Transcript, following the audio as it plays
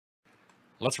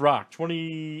Let's rock.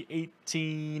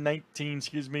 2018-19,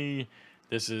 excuse me.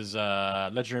 This is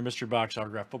Legendary Mystery Box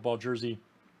autograph football jersey.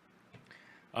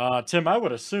 Tim, I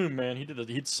would assume, man,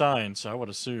 he'd sign, so I would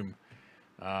assume.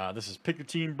 This is pick your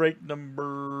team break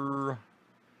number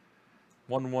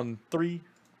 113.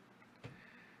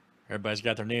 Everybody's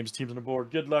got their names, teams on the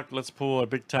board. Good luck. Let's pull a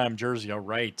big time jersey. All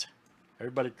right.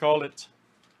 Everybody call it.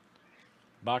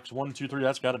 Box 123.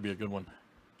 That's got to be a good one.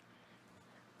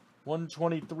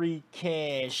 123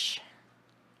 cash.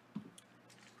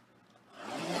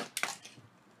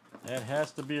 That has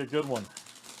to be a good one.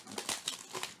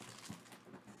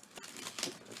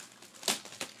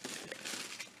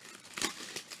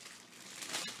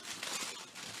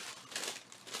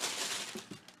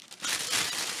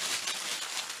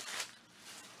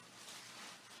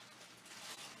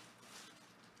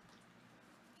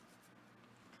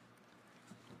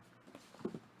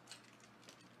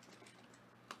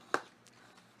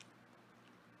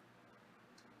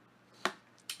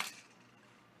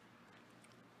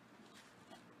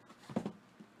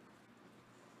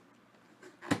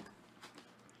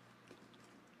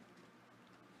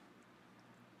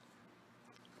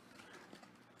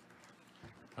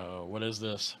 What is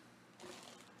this?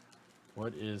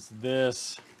 What is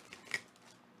this?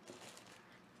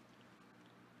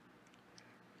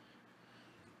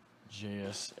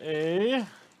 JSA.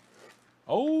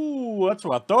 Oh, that's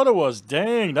what I thought it was.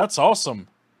 Dang, that's awesome.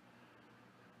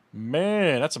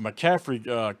 Man, that's a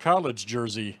McCaffrey college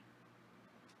jersey,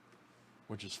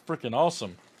 which is freaking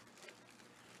awesome.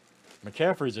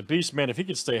 McCaffrey's a beast, man, if he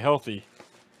can stay healthy.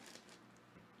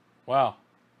 Wow.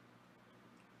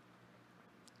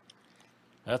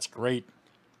 That's great.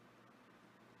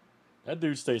 That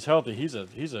dude stays healthy. He's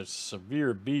a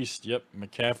severe beast. Yep,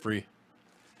 McCaffrey.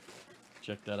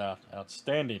 Check that out.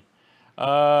 Outstanding.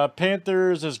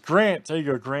 Panthers is Grant. There you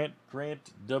go, Grant.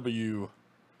 Grant W.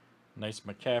 Nice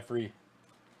McCaffrey.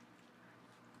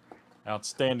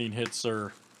 Outstanding hit,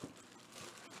 sir.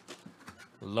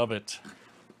 Love it.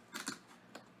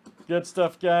 Good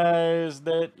stuff, guys.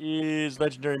 That is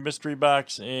Legendary Mystery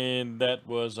Box, and that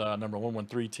was number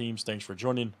 113 teams. Thanks for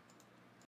joining.